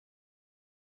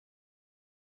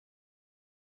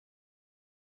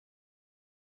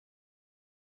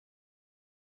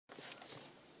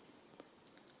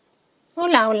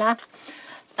Hola, hola.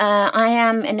 I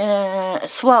am in a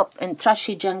swap in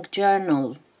Trashy Junk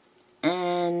Journal,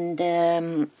 and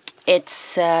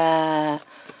it's a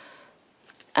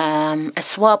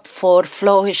swap for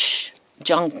Flowish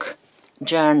Junk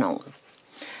Journal.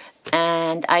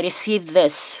 And I received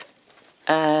this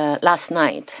last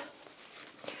night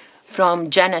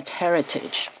from Janet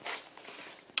Heritage.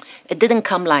 It didn't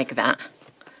come like that.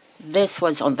 This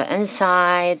was on the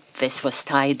inside, this was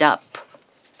tied up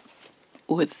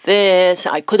with this.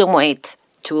 I couldn't wait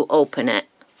to open it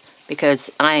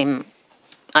because I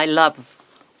love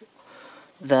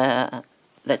the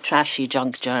Trashy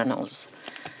Junk Journals.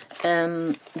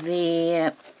 Let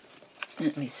me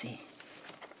see.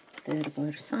 There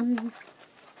were some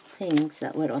things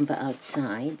that were on the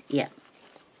outside. Yeah.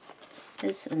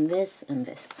 This and this and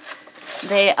this.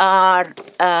 They are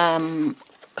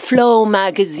Flow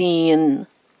magazine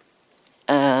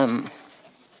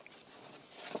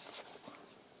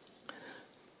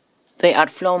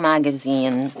Flow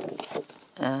magazine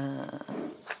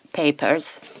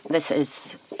papers. This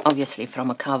is obviously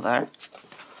from a cover.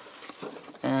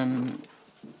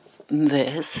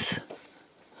 This.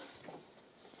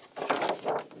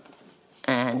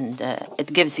 And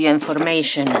it gives you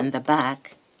information in the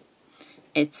back.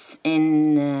 It's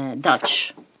in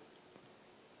Dutch.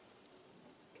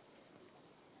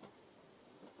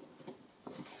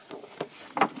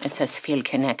 It says feel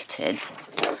connected.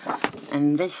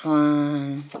 And this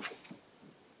one,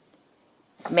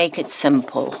 make it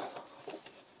simple.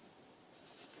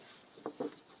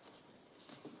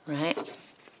 Right?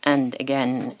 And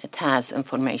again, it has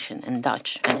information in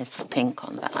Dutch, and it's pink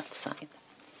on the outside.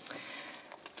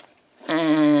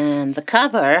 And the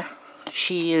cover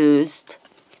she used,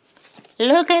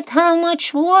 look at how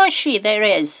much washi there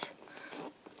is.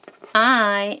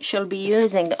 I shall be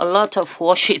using a lot of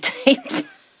washi tape.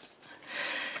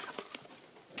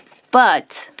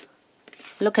 But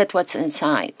look at what's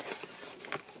inside.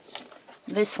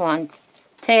 This one,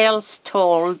 Tales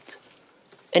Told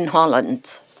in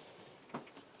Holland.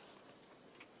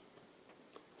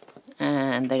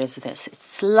 And there is this.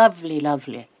 It's lovely,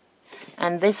 lovely.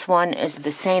 And this one is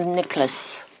the St.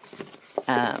 Nicholas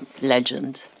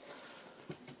legend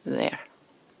there.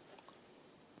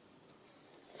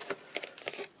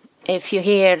 If you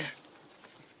hear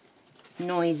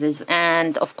noises,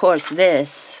 and of course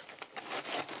this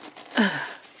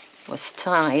was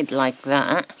tied like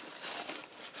that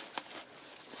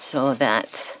so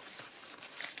that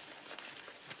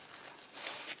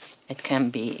it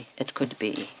could be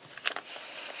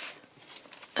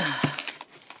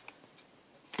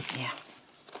yeah.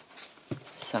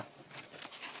 So,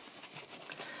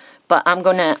 but I'm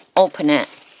gonna open it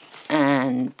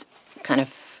and kind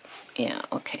of, yeah,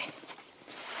 okay.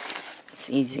 It's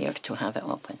easier to have it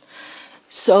open.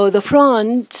 So the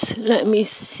front, let me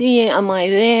see, am I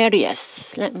there?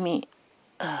 Yes, let me,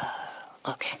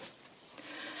 okay.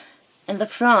 In the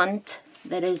front,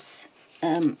 there is,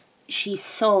 she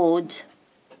sewed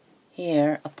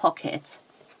here a pocket,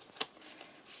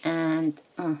 and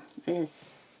this,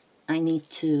 I need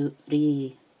to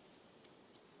reattach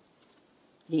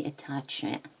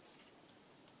it.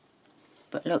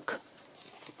 But look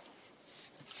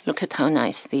at how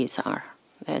nice these are,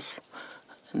 this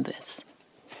and this.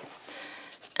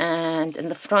 And in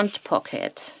the front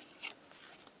pocket,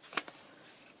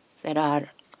 there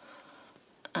are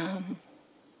I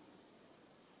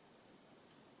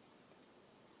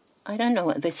don't know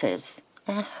what this is.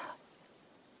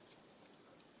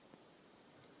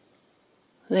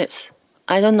 This,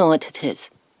 I don't know what it is.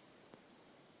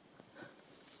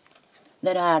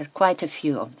 There are quite a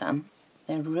few of them.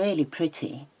 They're really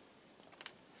pretty.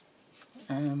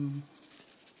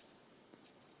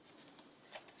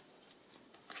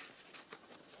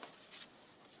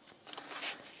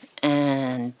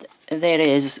 And there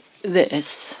is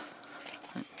this.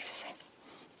 Let me see.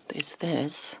 There's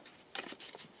this.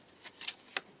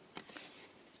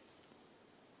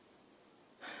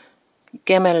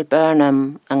 Gemmell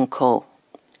Burnham & Co.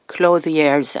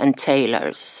 Clothiers and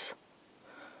Tailors.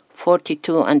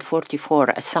 42 and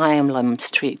 44 Asylum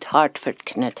Street, Hartford,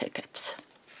 Connecticut.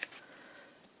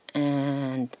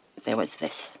 And there was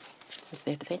this. Was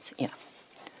there this? Yeah.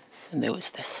 And there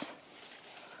was this.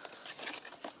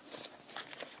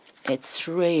 It's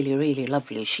really, really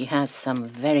lovely. She has some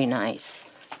very nice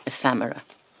ephemera.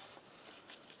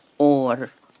 Or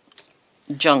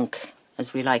junk,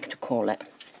 as we like to call it.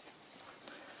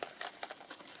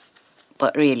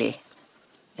 But really,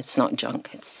 it's not junk.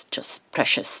 It's just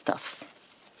precious stuff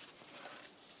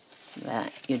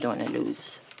that you don't want to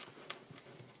lose.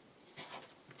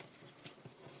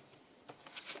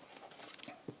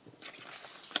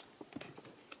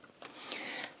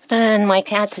 And my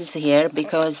cat is here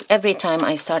because every time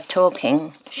I start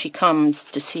talking, she comes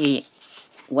to see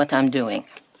what I'm doing.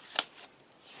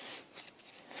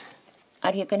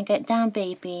 Are you going to get down,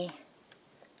 baby?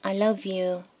 I love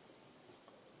you.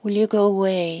 Will you go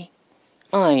away?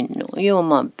 I know, you're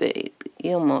my baby.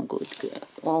 You're my good girl.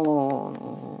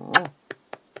 Oh.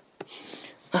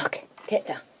 Okay, get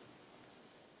down.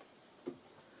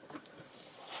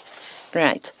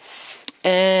 Right.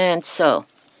 And so,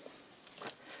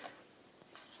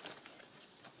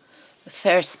 the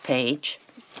first page,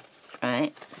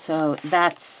 right? So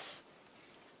that's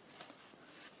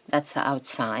the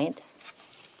outside.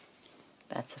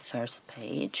 That's the first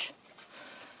page.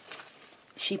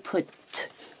 She put,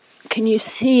 can you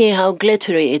see how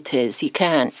glittery it is? You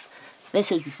can.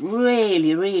 This is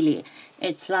really, really,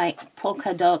 it's like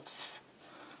polka dots,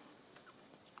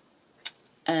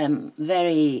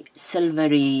 very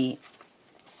silvery,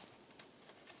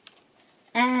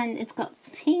 and it's got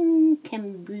pink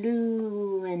and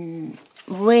blue and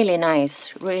really nice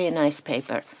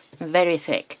paper, very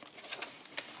thick.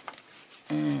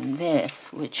 And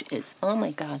this, which is, oh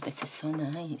my God, this is so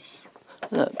nice.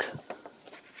 Look,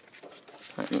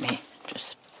 let me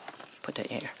just put it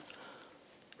here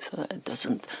so that it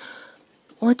doesn't.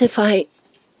 What if I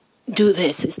do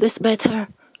this? Is this better?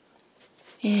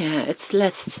 Yeah, it's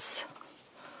less.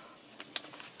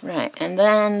 Right, and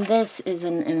then this is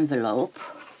an envelope.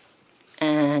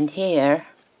 And here,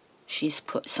 she's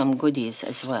put some goodies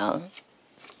as well.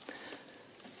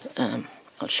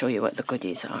 I'll show you what the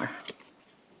goodies are.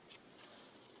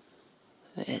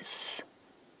 This.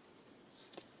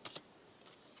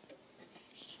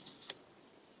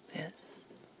 This.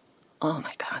 Oh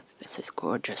my God, this is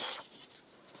gorgeous.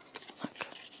 Look.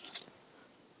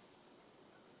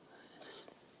 This.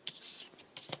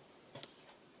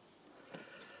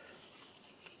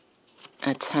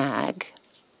 A tag.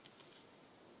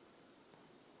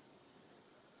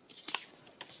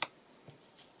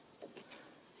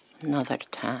 Another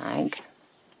tag.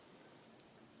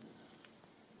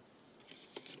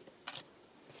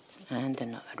 And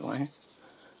another one.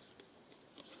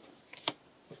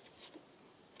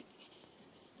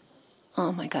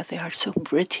 Oh my God, they are so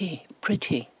pretty.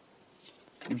 Pretty.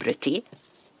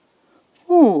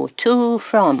 Ooh, to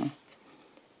from.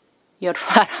 You're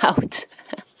far out.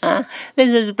 This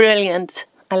is brilliant.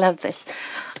 I love this.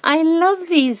 I love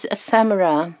these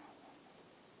ephemera.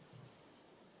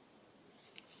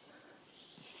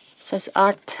 It says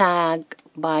art tag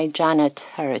by Janet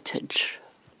Heritage.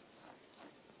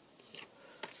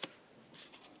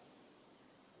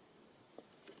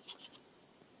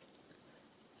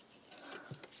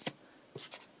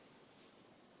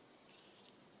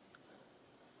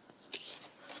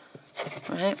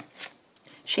 Right.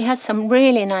 She has some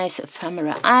really nice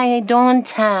ephemera. I don't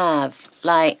have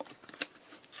like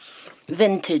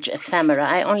vintage ephemera.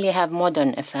 I only have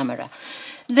modern ephemera.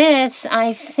 This,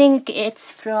 I think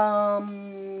it's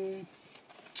from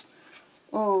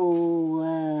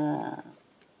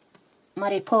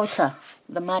Mariposa,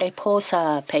 the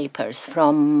Mariposa papers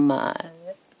from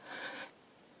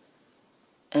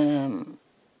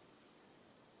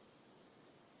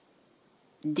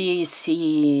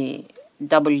DCWV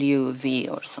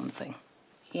or something.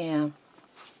 Yeah.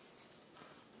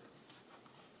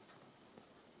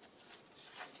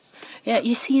 Yeah,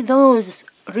 you see those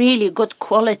really good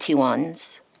quality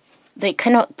ones, they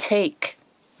cannot take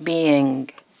being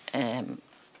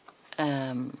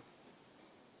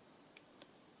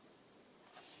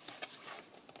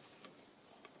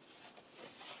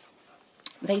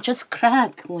they just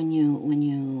crack when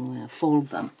you fold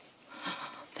them.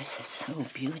 This is so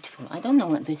beautiful. I don't know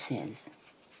what this is.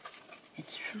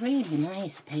 It's really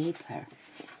nice paper.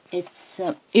 It's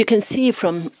you can see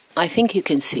from, I think you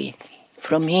can see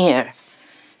from here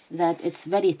that it's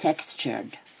very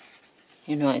textured.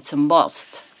 You know, it's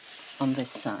embossed on this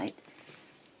side.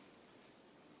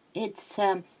 It's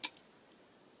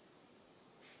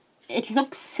it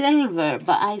looks silver,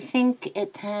 but I think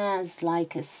it has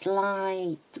like a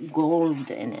slight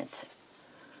gold in it.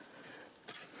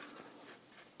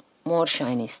 More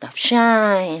shiny stuff.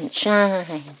 Shine,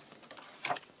 shine.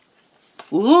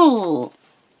 Ooh.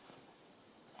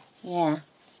 Yeah.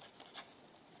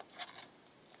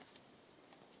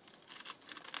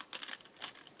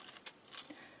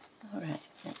 All right,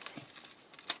 let's see.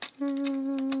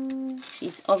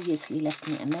 She's obviously left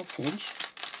me a message.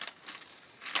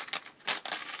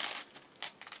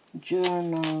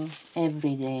 Journal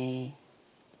every day.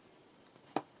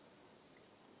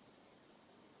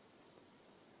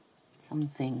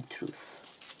 Something truth.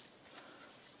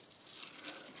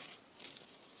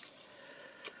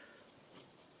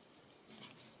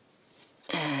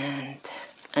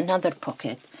 another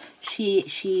pocket.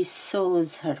 She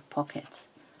sews her pockets.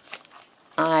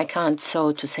 I can't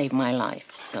sew to save my life,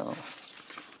 so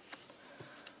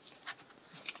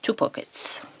 2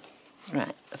 pockets.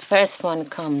 Right, the first one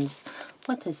comes,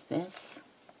 what is this?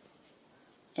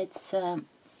 It's,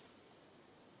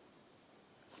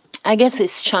 I guess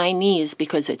it's Chinese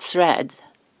because it's red.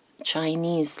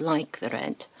 Chinese like the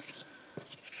red.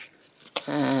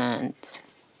 And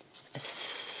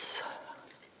it's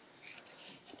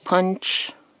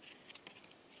punch,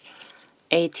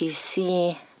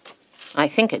 ATC. I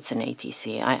think it's an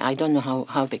ATC. I don't know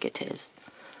how big it is.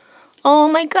 Oh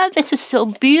my God, this is so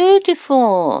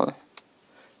beautiful.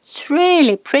 It's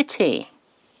really pretty.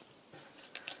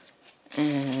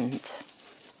 And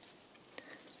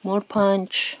more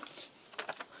punch.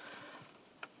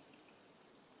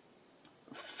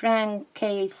 Frank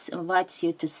Case invites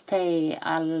you to stay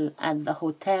at the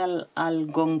Hotel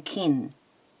Algonquin,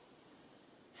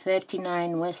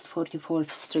 39 West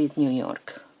 44th Street, New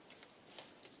York.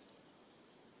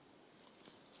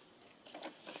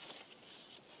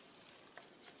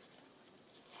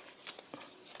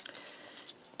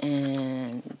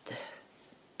 And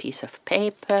piece of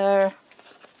paper.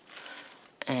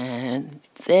 And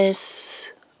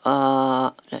this,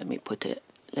 let me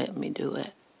do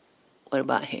it. What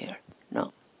about here?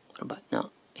 No. What about,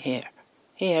 no, here.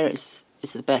 Here is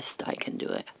the best I can do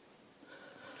it.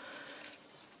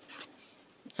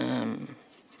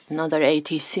 Another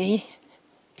ATC.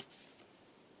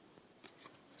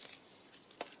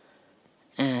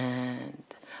 And,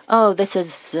 oh, this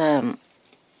is,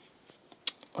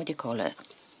 what do you call it?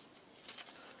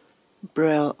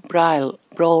 Braille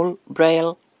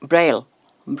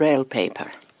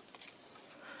paper.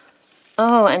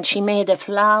 Oh, and she made a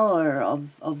flower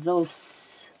of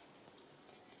those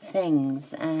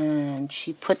things, and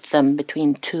she put them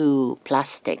between 2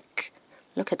 plastic.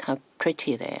 Look at how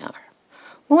pretty they are.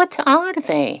 What are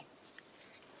they?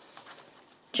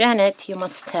 Janet, you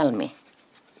must tell me.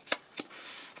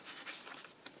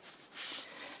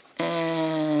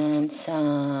 And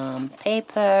some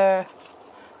paper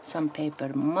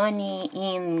money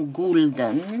in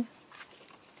gulden,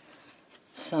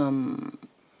 some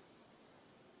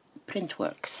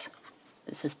Printworks.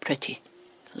 This is pretty.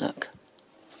 Look.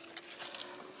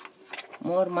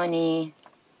 More money,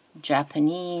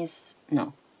 Japanese,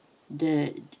 no,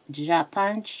 the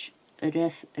Japansk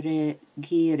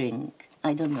regering.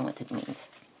 I don't know what it means.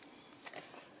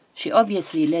 She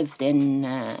obviously lived in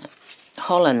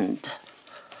Holland.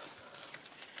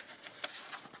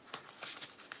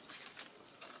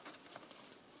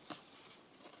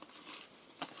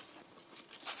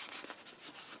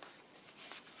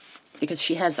 Because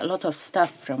she has a lot of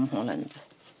stuff from Holland.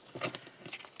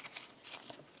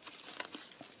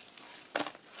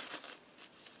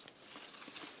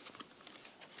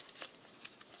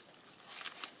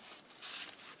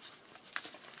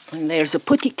 And there's a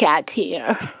putty cat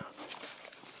here.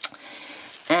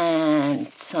 And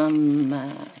some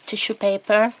tissue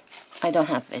paper. I don't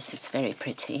have this, it's very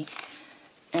pretty.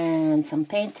 And some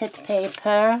painted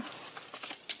paper.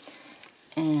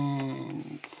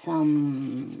 And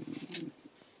some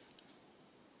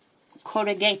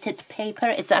corrugated paper.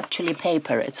 It's actually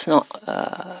paper. It's not,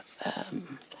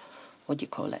 what do you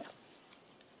call it?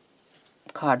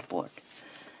 Cardboard.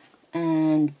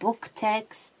 And book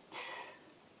text.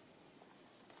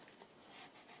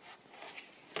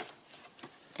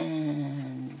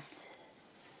 And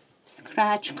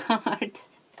scratch card.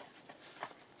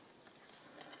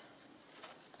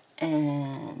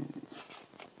 And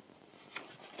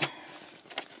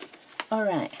all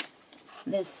right,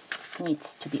 this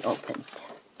needs to be opened.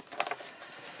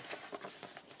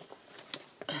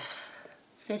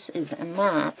 This is a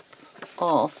map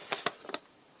of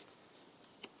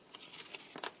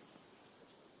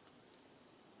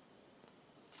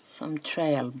some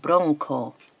trail,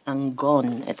 Bronco and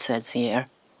Gone, it says here,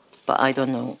 but I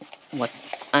don't know what,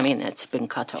 I mean, it's been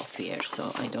cut off here,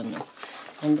 so I don't know.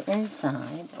 And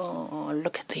inside, oh,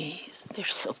 look at these, they're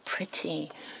so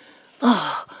pretty.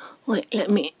 Oh, wait, let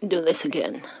me do this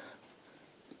again.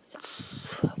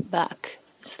 It's back.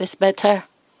 Is this better?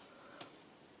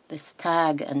 This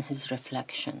tag and his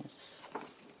reflections.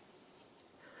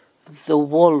 The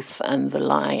wolf and the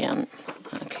lion.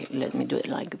 Okay, let me do it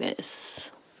like this.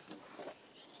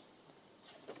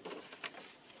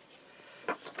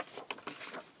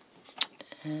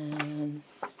 And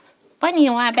bunny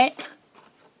rabbit.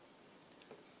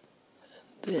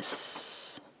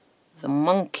 This, the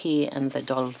monkey and the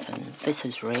dolphin. This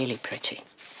is really pretty.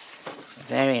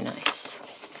 Very nice.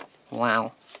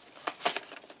 Wow.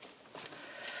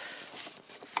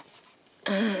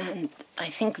 And I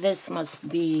think this must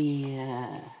be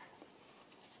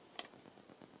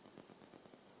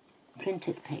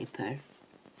printed paper.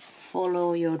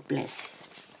 Follow your bliss.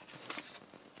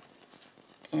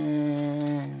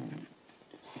 And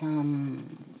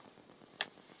some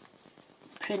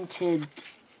printed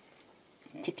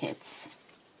tickets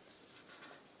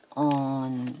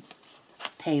on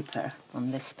paper,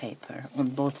 on this paper, on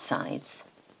both sides.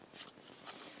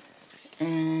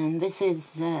 And this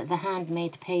is the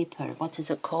handmade paper. What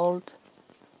is it called?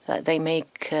 That they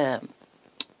make, that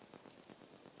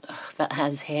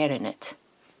has hair in it.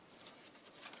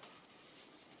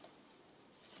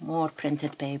 More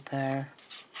printed paper.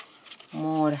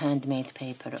 More handmade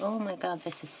paper. Oh my God,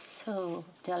 this is so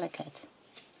delicate.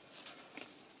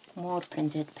 More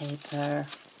printed paper.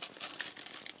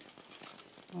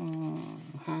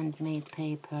 Handmade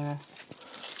paper.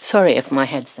 Sorry if my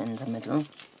head's in the middle.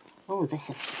 Oh, this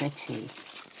is pretty.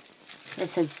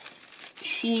 This is,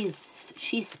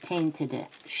 she's painted it.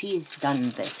 She's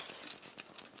done this.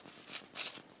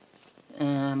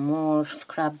 More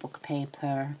scrapbook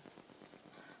paper.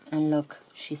 And look,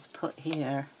 she's put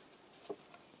here.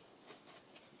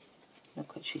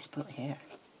 Look what she's put here.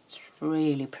 It's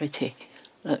really pretty.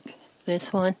 Look,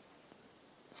 this one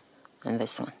and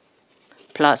this one.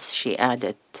 Plus she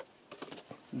added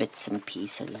bits and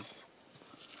pieces.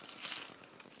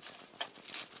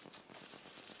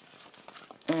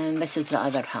 And this is the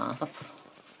other half.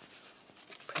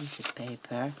 Printed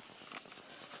paper,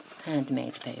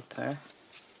 handmade paper,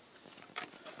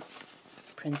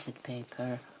 printed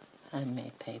paper,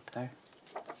 handmade paper.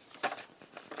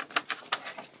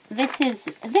 This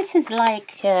is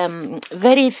like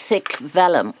very thick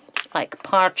vellum, like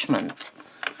parchment,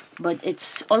 but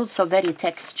it's also very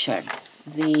textured.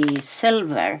 The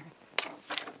silver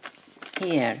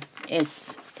here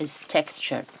is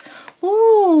textured.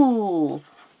 Ooh,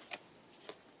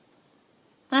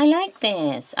 I like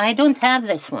this. I don't have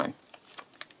this one.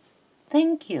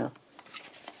 Thank you.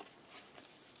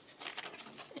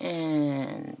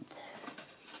 And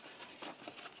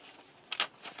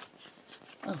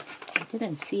oh, I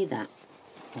didn't see that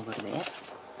over there.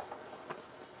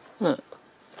 Look,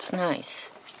 it's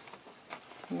nice.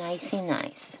 Nicey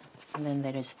nice. And then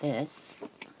there is this.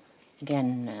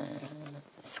 Again,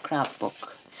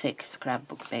 scrapbook, thick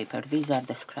scrapbook paper. These are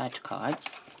the scratch cards.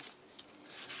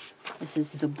 This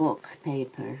is the book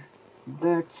paper.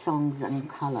 Bird songs and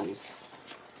colors.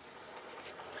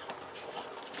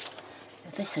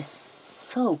 This is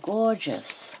so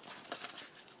gorgeous.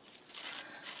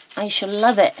 I shall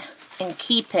love it and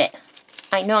keep it.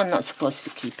 I know I'm not supposed to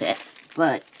keep it,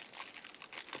 but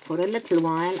for a little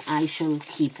while I shall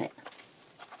keep it.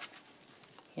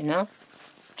 You know?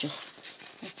 Just,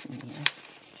 what's in here?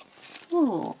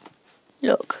 Oh,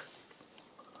 look.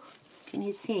 Can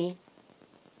you see?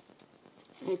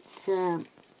 It's a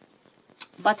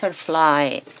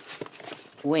butterfly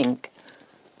wing.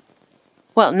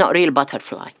 Well, not real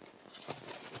butterfly.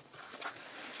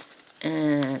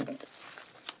 And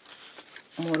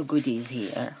more goodies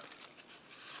here.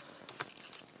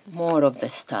 More of the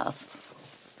stuff.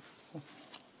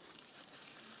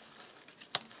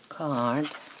 Card.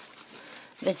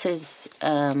 This is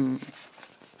an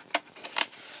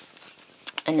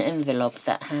envelope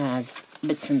that has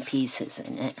bits and pieces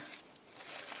in it.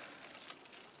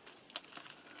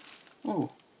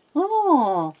 Oh,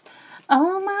 oh,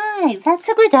 oh my, that's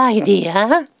a good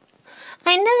idea.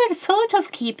 I never thought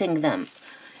of keeping them.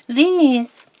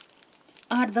 These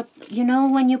are the, you know,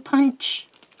 when you punch,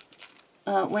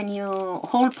 when you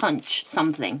hole punch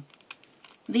something,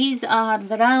 these are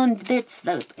the round bits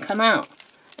that come out.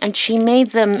 And she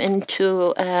made them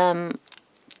into a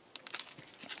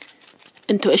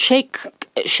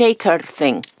shaker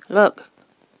thing. Look,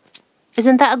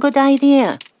 isn't that a good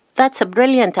idea? That's a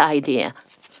brilliant idea.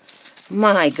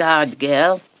 My God,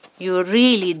 girl, you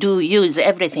really do use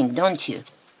everything, don't you?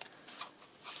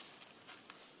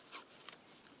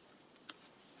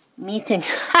 Meeting,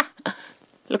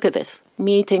 look at this,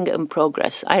 meeting in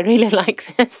progress. I really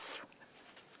like this.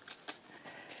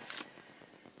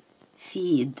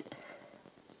 Feed.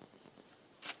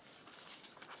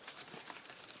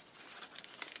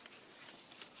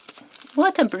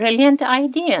 What a brilliant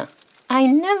idea. I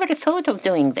never thought of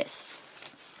doing this.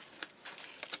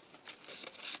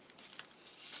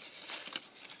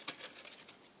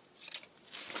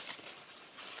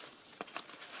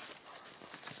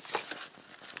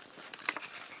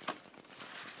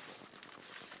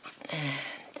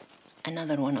 And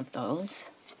another one of those.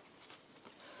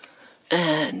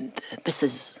 And this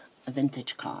is a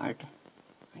vintage card,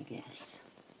 I guess.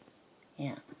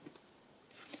 Yeah.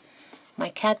 My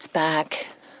cat's back.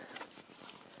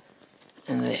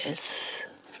 this.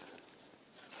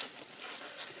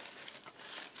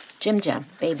 Jim Jam,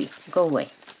 baby, go away.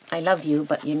 I love you,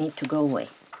 but you need to go away.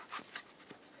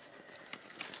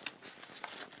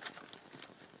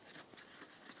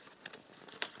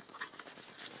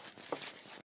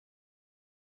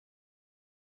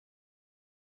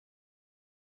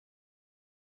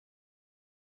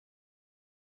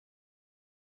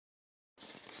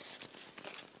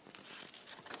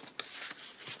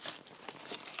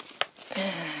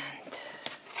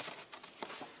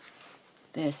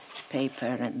 This paper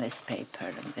and this paper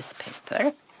and this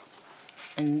paper,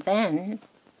 and then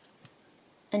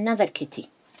another kitty.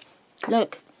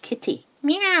 Look, kitty,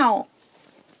 meow.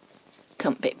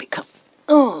 Come, baby, come.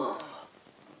 Oh.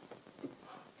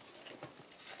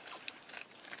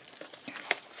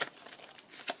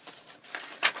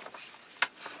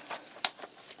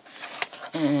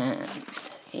 And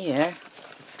here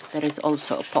there is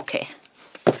also a poke.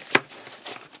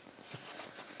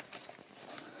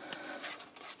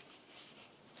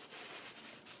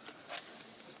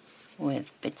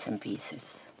 With bits and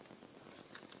pieces.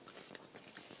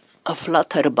 A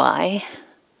flutterby.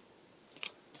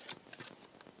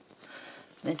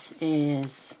 This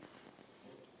is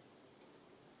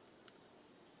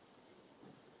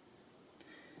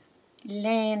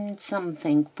Laine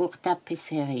something pour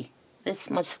tapisserie.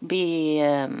 This must be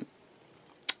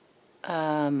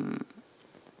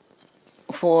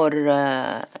for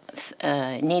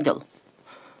needle.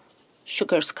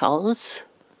 Sugar skulls.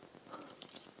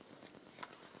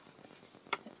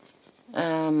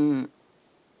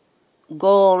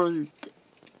 Gold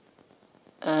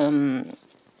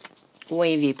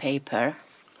wavy paper,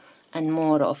 and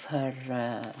more of her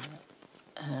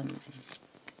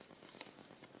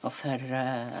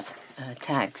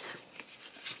tags.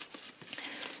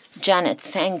 Janet,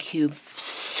 thank you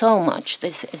so much.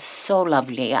 This is so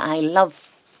lovely. I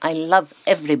love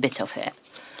every bit of it.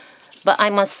 But I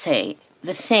must say,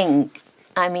 the thing,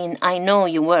 I mean, I know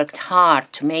you worked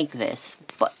hard to make this,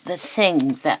 but the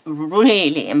thing that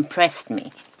really impressed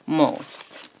me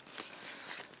most,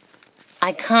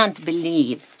 I can't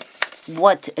believe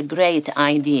what a great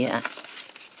idea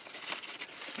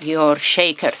your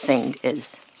shaker thing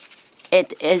is.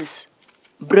 It is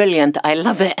brilliant. I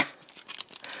love it.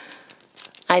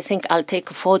 I think I'll take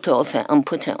a photo of it and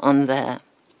put it on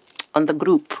the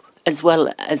group as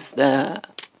well as the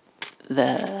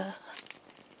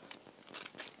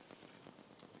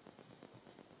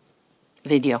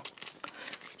video.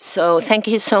 So thank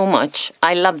you so much.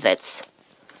 I love this.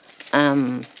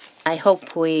 I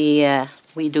hope we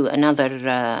do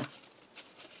another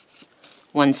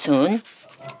one soon.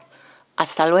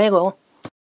 Hasta luego.